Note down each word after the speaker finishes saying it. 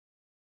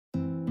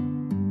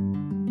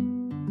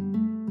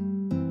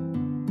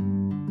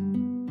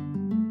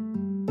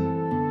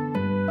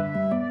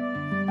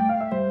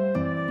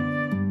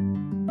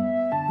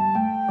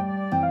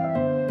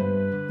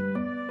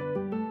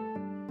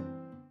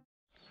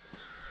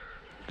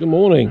Good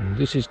morning,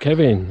 this is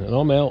Kevin and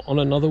I'm out on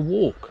another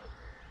walk.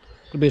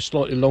 It's going to be a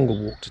slightly longer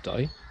walk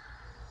today,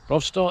 but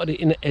I've started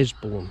it in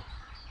Easebourne,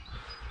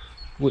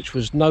 which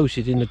was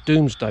noted in the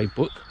Doomsday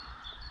Book.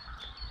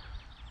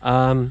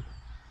 But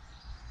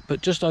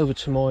just over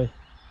to my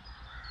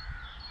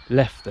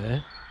left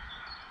there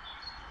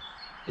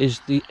is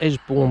the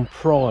Easebourne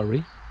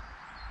Priory,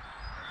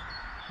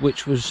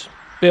 which was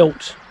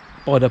built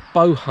by the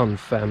Bohun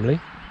family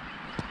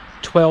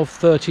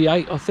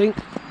 1238, I think,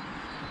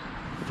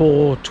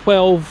 for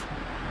 12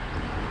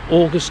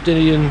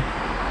 Augustinian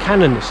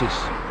canonesses.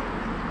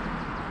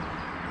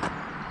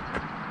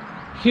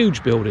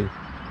 Huge building,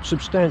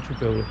 substantial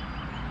building,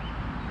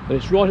 and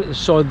it's right at the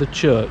side of the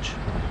church.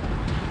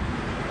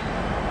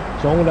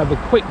 So I'm going to have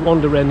a quick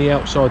wander around the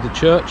outside of the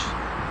church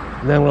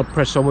and then I'm going to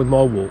press on with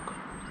my walk.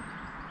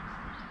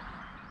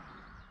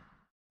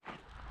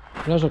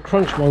 And as I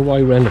crunch my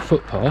way around the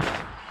footpath,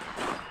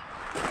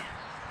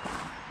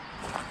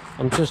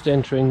 I'm just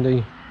entering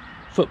the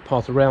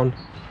footpath around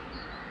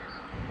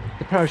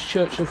the parish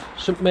church of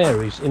St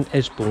Mary's in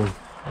Easebourne.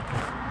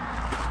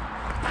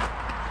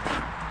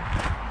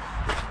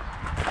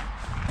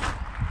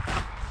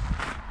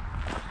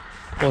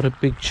 Quite a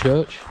big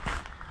church,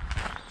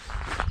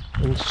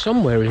 and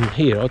somewhere in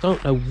here, I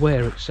don't know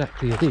where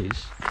exactly it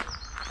is,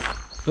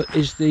 but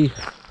is the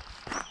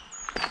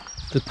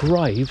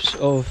graves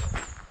of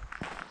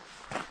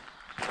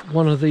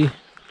one of the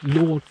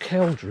Lord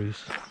Cowdrays.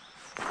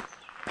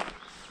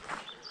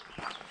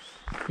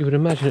 You would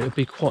imagine it would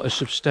be quite a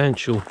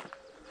substantial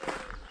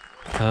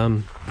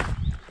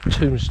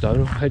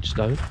tombstone or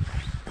headstone.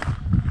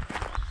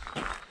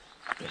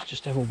 Let's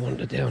just have a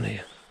wander down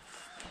here,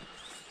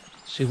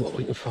 see what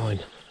we can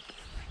find.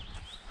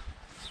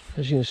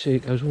 As you can see,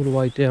 it goes all the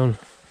way down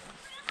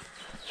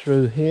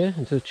through here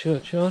into the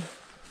churchyard,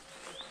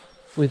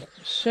 with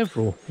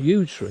several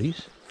yew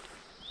trees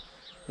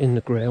in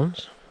the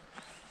grounds.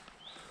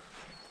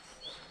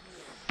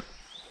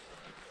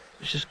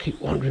 Let's just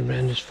keep wandering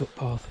around this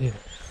footpath here,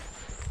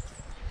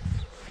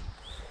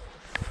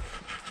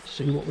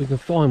 see what we can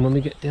find when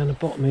we get down the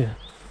bottom here.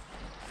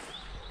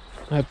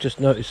 I have just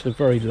noticed a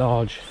very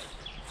large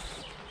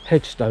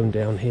headstone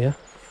down here,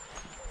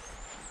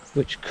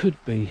 which could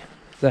be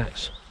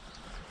that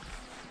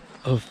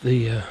of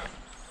the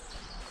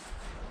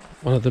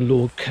one of the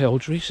Lord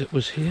Cowdrays that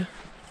was here.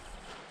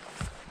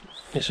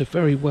 It's a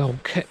very well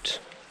kept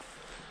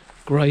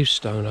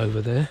gravestone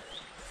over there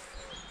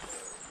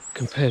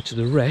compared to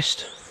the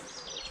rest.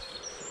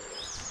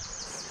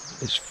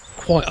 It's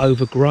quite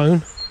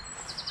overgrown,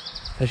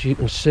 as you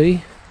can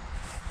see,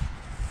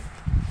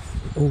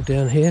 all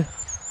down here,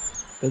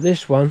 but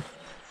this one,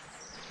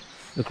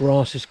 the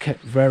grass is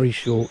kept very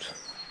short.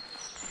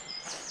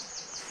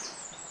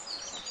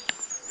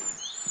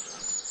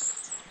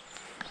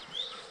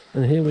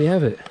 And here we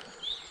have it.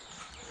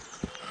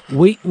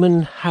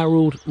 Weetman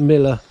Harold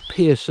Miller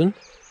Pearson,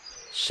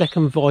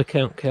 2nd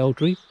Viscount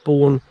Cowdray,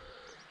 born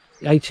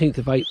the 18th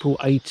of April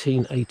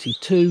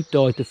 1882,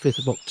 died the 5th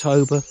of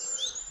October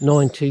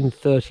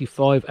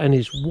 1935, and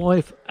his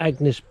wife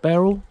Agnes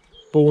Beryl,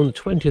 born the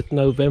 20th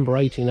November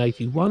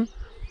 1881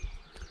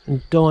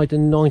 and died the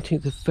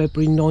 19th of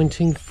February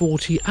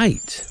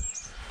 1948.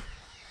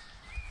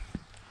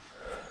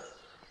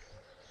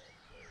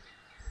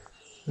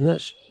 And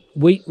that's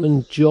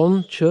Weetman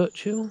John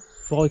Churchill,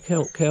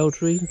 Viscount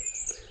Cowdray,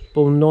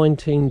 born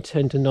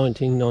 1910 to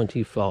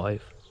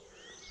 1995,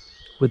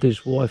 with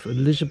his wife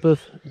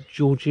Elizabeth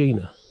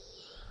Georgina,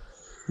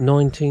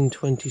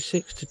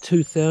 1926 to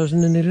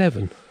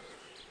 2011.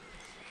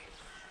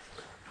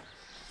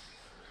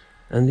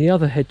 And the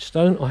other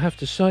headstone, I have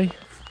to say,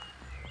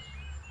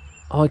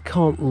 I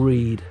can't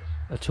read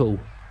at all.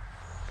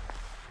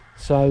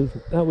 So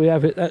there we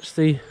have it. That's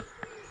the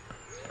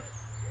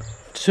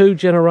 2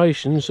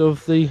 generations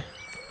of the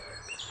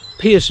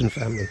Pearson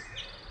family.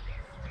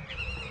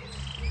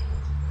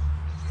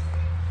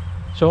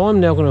 So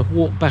I'm now going to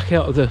walk back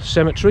out of the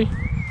cemetery,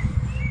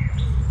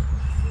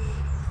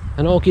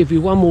 and I'll give you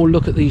one more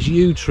look at these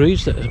yew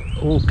trees that are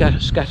all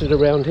scattered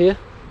around here,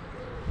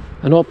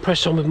 and I'll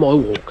press on with my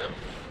walk.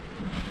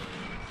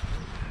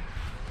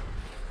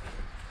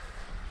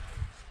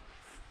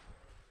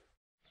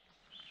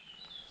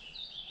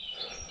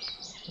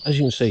 As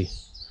you can see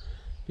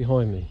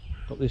behind me,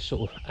 got this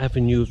sort of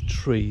avenue of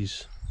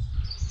trees,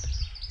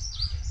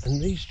 and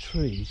these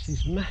trees,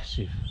 these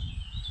massive,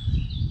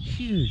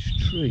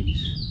 huge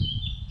trees,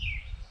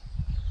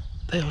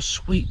 they are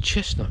sweet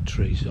chestnut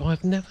trees.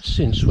 I've never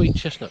seen sweet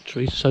chestnut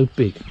trees so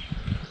big.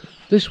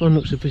 This one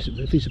looks as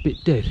if it's a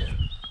bit dead,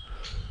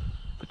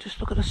 but just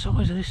look at the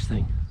size of this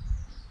thing.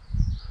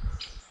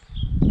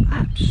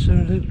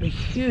 Absolutely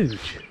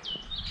huge.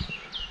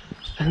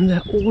 And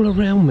they're all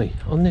around me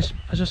on this,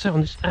 as I say,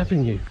 on this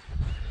avenue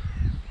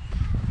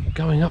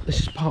going up. This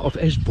is part of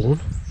Easebourne,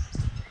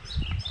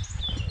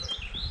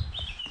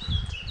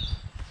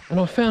 and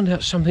I found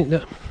out something,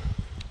 that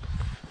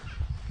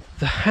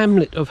the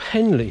hamlet of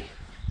Henley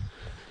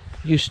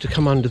used to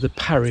come under the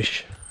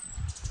parish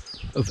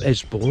of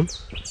Easebourne,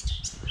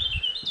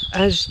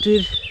 as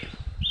did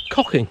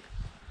Cocking,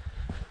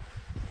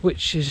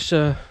 which is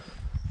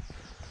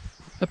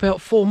about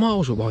 4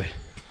 miles away.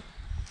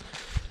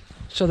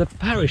 So the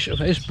parish of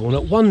Easebourne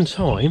at one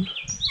time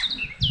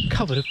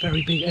covered a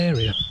very big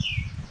area.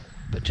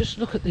 But just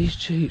look at these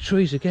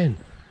trees again.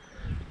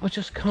 I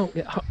just can't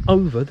get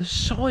over the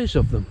size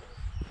of them.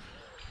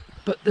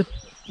 But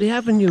the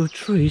avenue of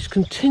trees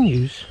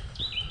continues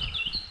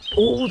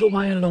all the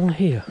way along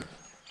here.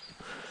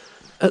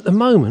 At the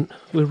moment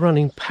we're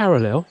running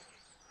parallel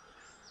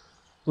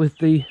with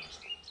the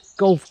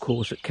golf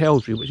course at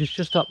Cowdray, which is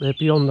just up there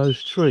beyond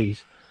those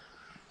trees.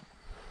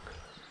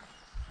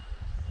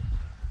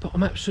 But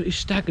I'm absolutely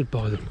staggered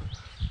by them.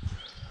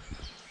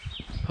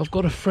 I've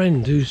got a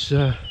friend who's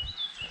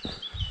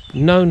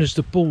known as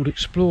the Bald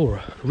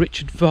Explorer,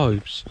 Richard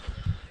Vobes,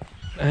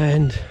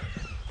 and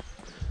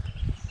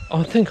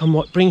I think I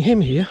might bring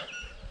him here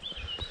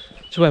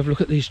to have a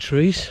look at these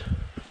trees.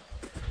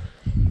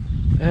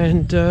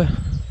 And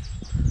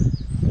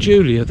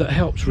Julia, that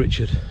helps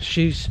Richard,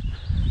 she's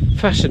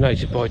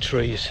fascinated by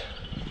trees,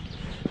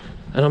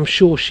 and I'm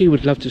sure she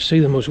would love to see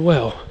them as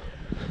well.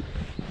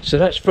 So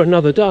that's for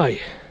another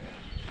day.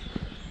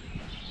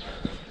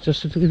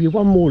 Just to give you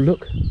one more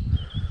look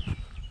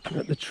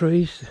at the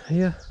trees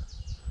here.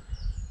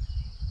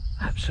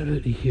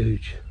 Absolutely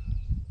huge.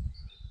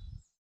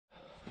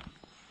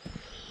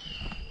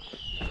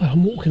 Well,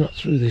 I'm walking up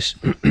through this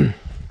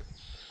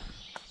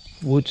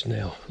woods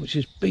now, which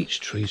is beech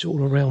trees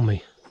all around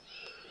me.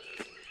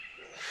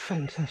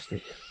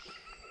 Fantastic.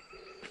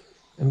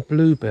 And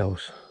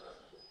bluebells,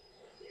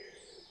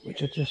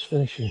 which are just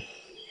finishing.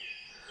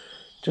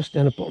 Just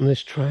down the bottom of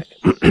this track,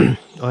 I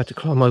had to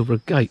climb over a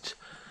gate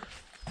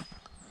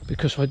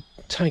because I'd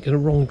taken a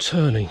wrong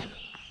turning.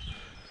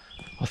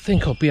 I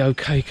think I'll be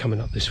okay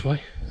coming up this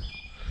way,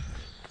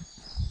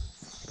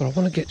 but I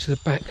want to get to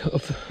the back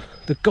of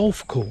the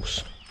golf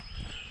course,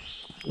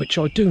 which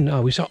I do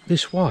know is up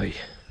this way.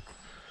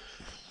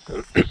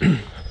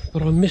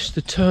 But I missed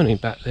the turning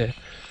back there,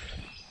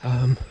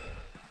 because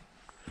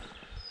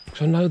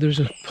I know there's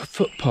a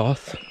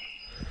footpath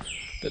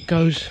that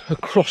goes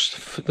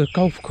across the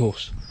golf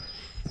course,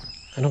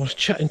 and I was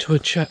chatting to a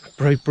chap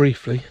very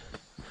briefly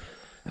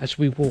as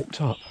we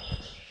walked up,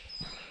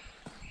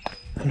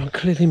 and I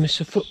clearly missed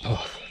a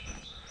footpath.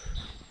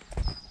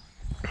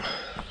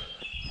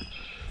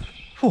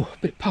 Oh, a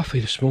bit puffy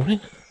this morning,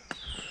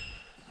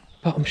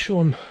 but I'm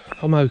sure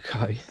I'm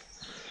okay.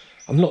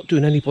 I'm not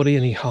doing anybody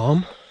any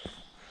harm,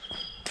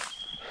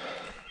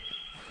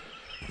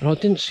 and I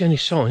didn't see any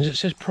signs that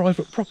says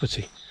private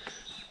property,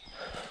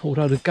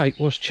 although the gate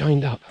was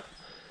chained up.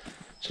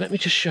 So let me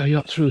just show you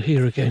up through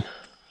here again.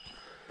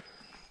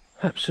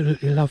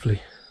 Absolutely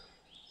lovely.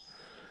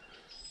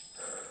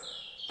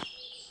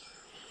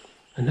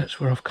 And that's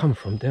where I've come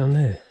from, down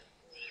there.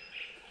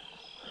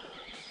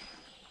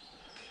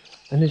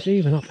 And there's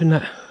even up in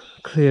that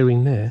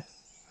clearing there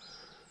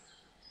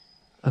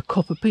a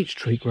copper beech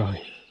tree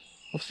growing.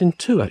 I've seen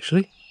two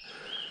actually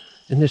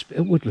in this bit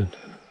of woodland.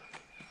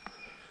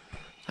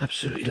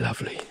 Absolutely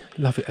lovely.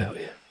 Love it out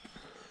here.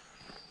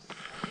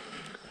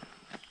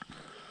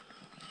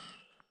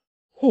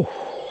 Whew.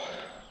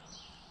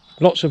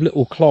 Lots of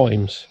little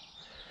climbs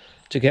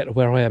to get to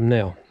where I am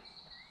now.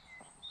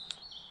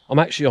 I'm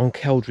actually on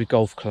Cowdray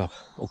Golf Club,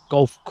 or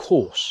golf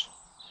course.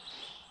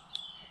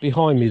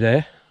 Behind me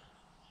there,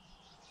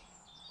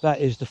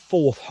 that is the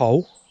 4th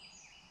hole,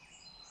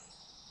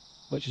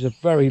 which is a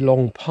very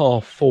long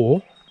par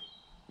 4.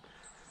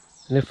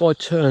 And if I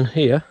turn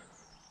here,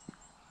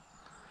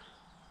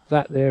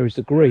 that there is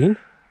the green.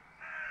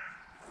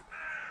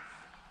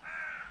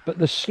 But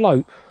the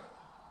slope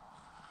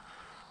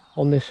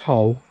on this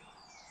hole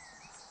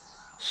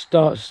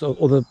starts,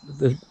 or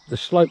the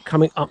slope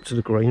coming up to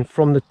the green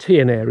from the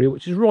tee-in area,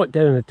 which is right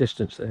down in the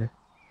distance there.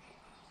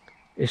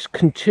 It's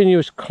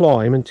continuous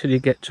climb until you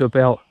get to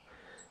about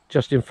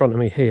just in front of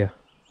me here.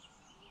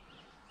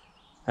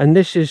 And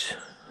this is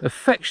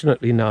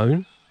affectionately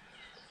known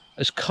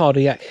as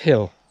Cardiac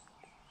Hill,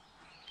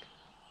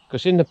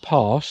 because in the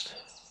past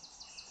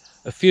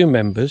a few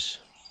members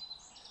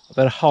have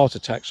had heart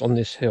attacks on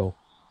this hill.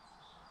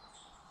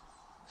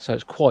 So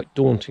it's quite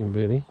daunting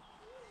really.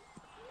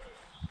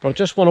 But I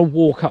just want to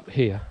walk up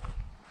here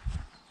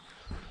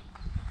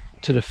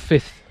to the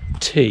 5th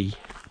tee,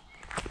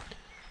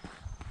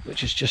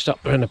 which is just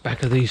up around the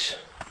back of these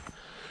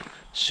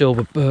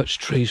silver birch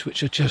trees,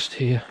 which are just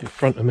here in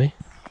front of me.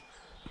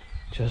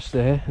 Just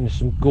there, and there's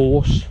some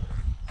gorse.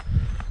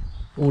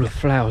 All the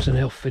flowers are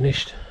now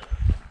finished.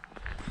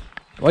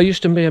 I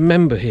used to be a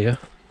member here,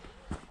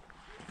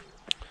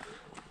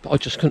 but I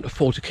just couldn't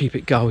afford to keep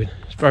it going.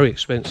 It's very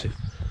expensive.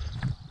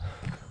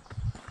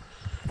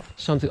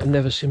 Something I've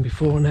never seen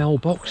before, an owl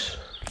box.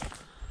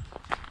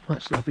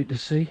 That's lovely to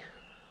see.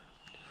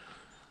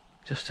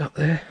 Just up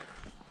there.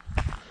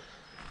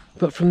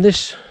 But from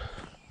this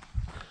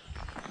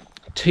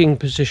teeing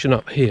position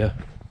up here,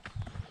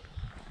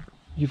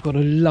 you've got a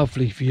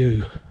lovely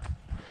view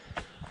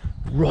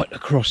right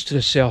across to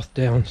the South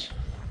Downs.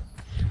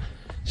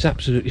 It's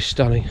absolutely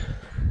stunning.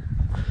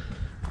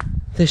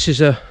 This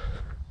is a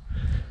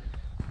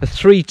a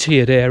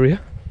 3-tiered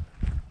area,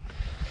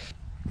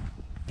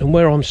 and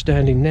where I'm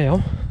standing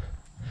now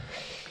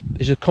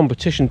is a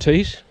competition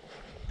tees,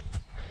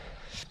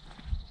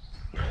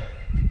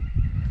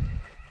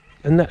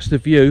 and that's the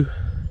view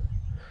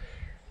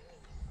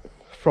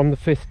from the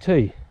 5th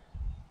tee.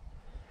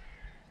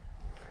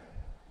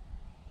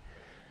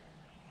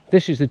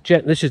 This is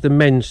the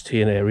men's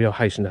teeing area, I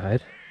hasten to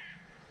add.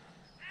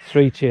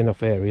 3 teeing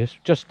off areas.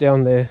 Just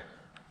down there,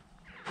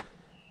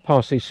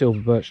 past these silver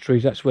birch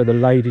trees, that's where the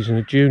ladies and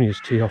the juniors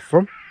tee off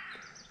from.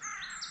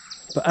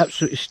 But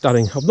absolutely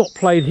stunning. I've not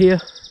played here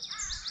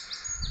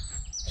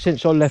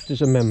since I left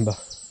as a member.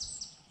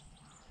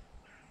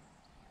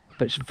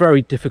 But it's a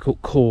very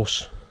difficult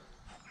course.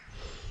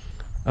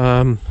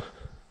 There's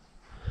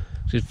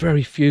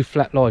very few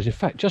flat lies. In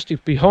fact, just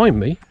behind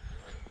me,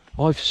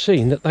 I've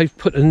seen that they've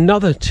put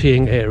another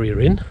teeing area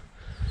in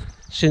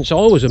since I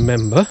was a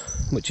member,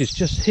 which is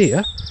just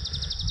here.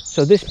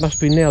 So this must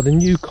be now the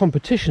new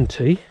competition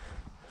tee,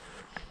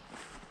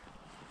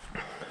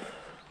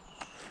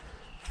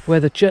 where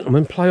the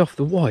gentlemen play off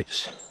the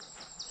whites.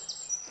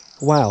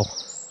 Wow,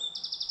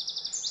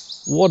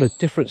 what a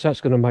difference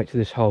that's going to make to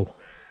this hole.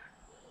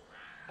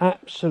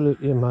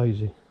 Absolutely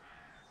amazing.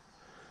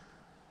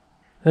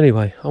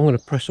 Anyway, I'm going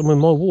to press on with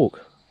my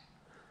walk.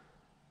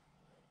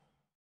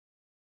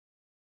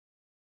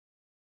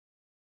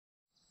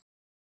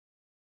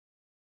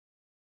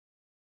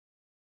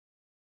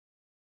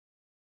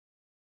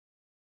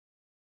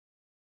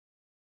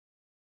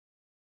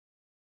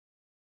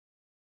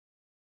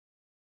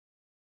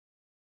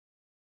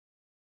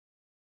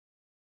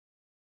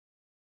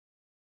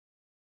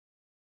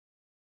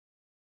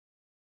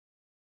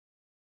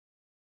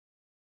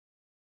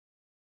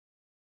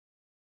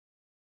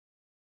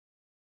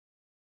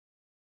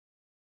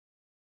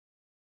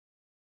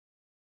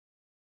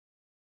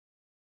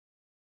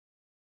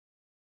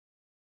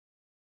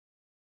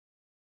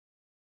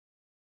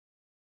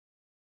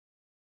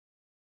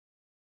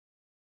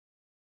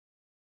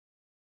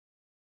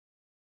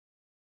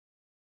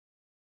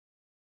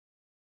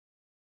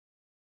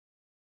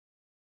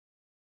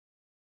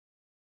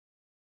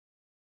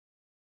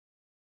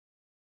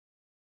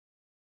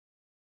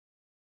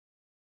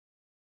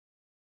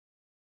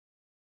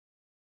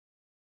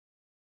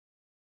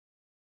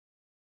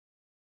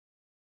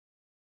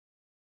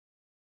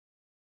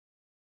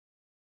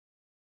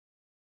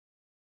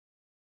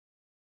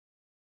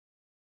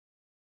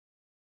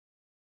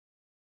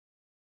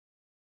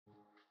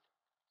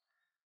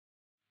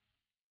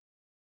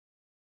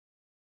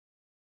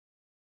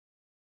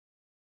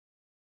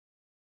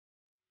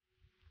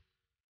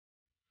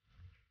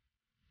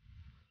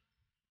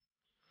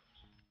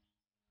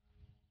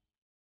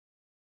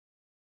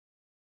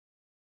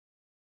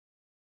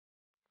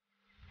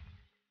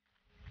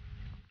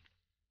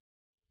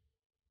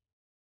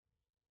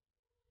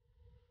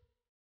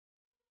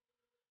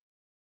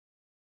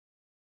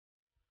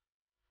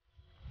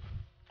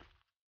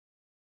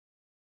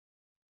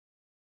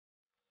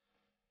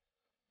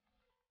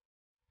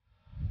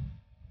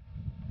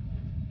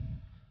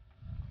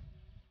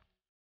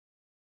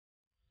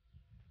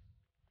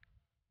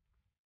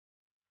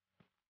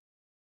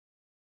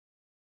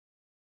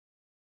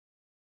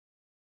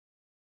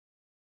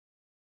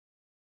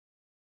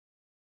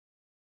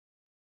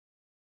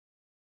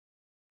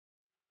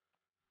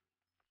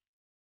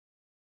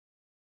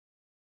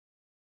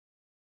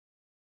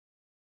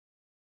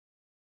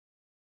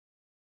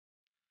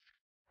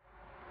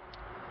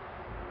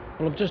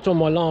 Well, I'm just on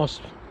my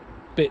last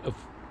bit of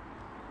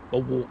a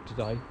walk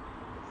today,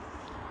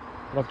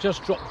 and I've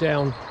just dropped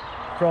down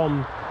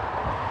from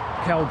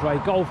Cowdray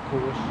Golf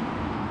Course,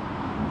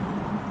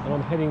 and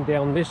I'm heading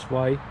down this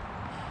way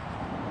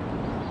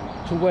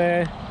to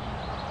where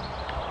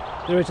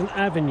there is an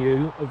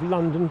avenue of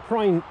London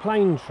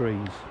plane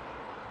trees,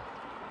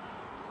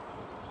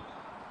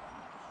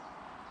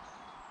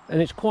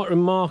 and it's quite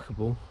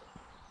remarkable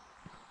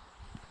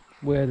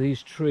where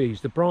these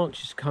trees, the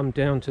branches come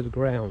down to the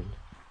ground,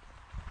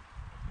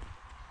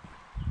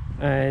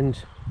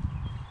 and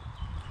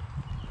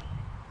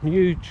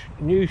new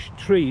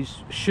trees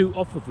shoot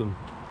off of them,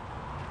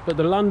 but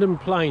the London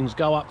planes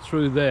go up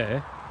through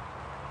there.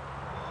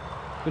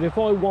 But if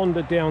I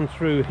wander down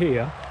through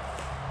here,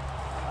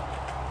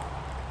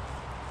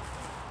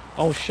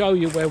 I'll show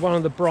you where one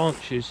of the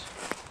branches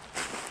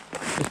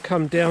has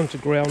come down to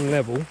ground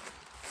level,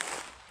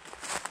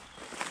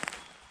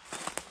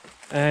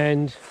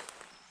 and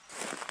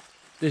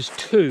there's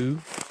 2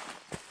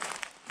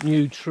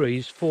 new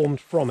trees formed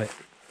from it.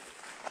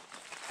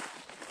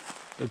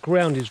 The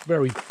ground is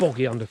very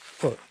boggy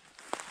underfoot,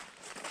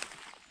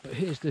 but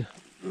here's the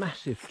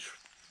massive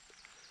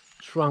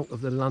trunk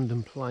of the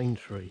London plane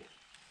tree,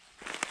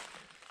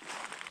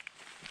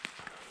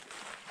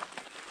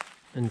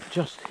 and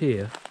just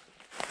here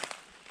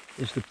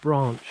is the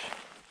branch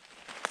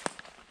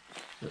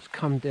that's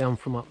come down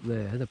from up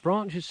there. The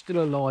branch is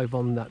still alive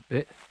on that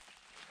bit,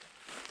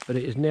 but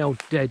it is now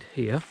dead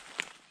here.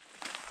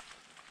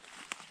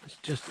 It's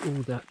just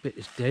all that bit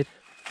is dead.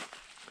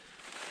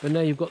 But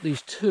now you've got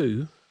these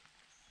 2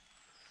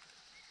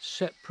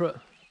 separate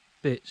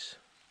bits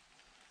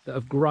that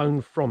have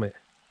grown from it.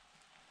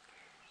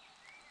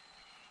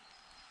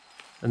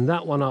 And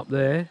that one up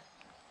there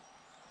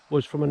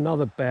was from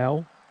another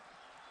bough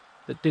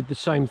that did the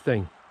same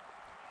thing.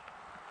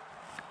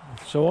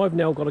 So I've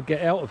now got to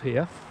get out of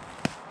here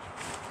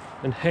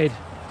and head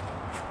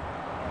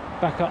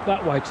back up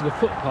that way to the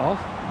footpath,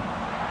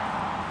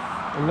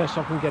 unless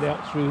I can get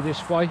out through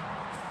this way.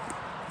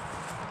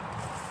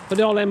 But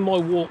I'll end my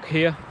walk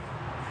here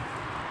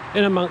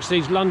in amongst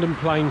these London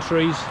plane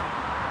trees,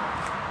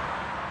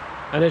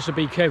 and this will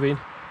be Kevin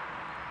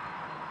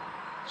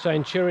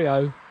saying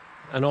cheerio,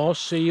 and I'll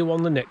see you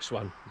on the next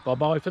one. Bye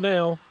bye for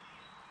now.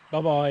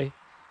 Bye bye.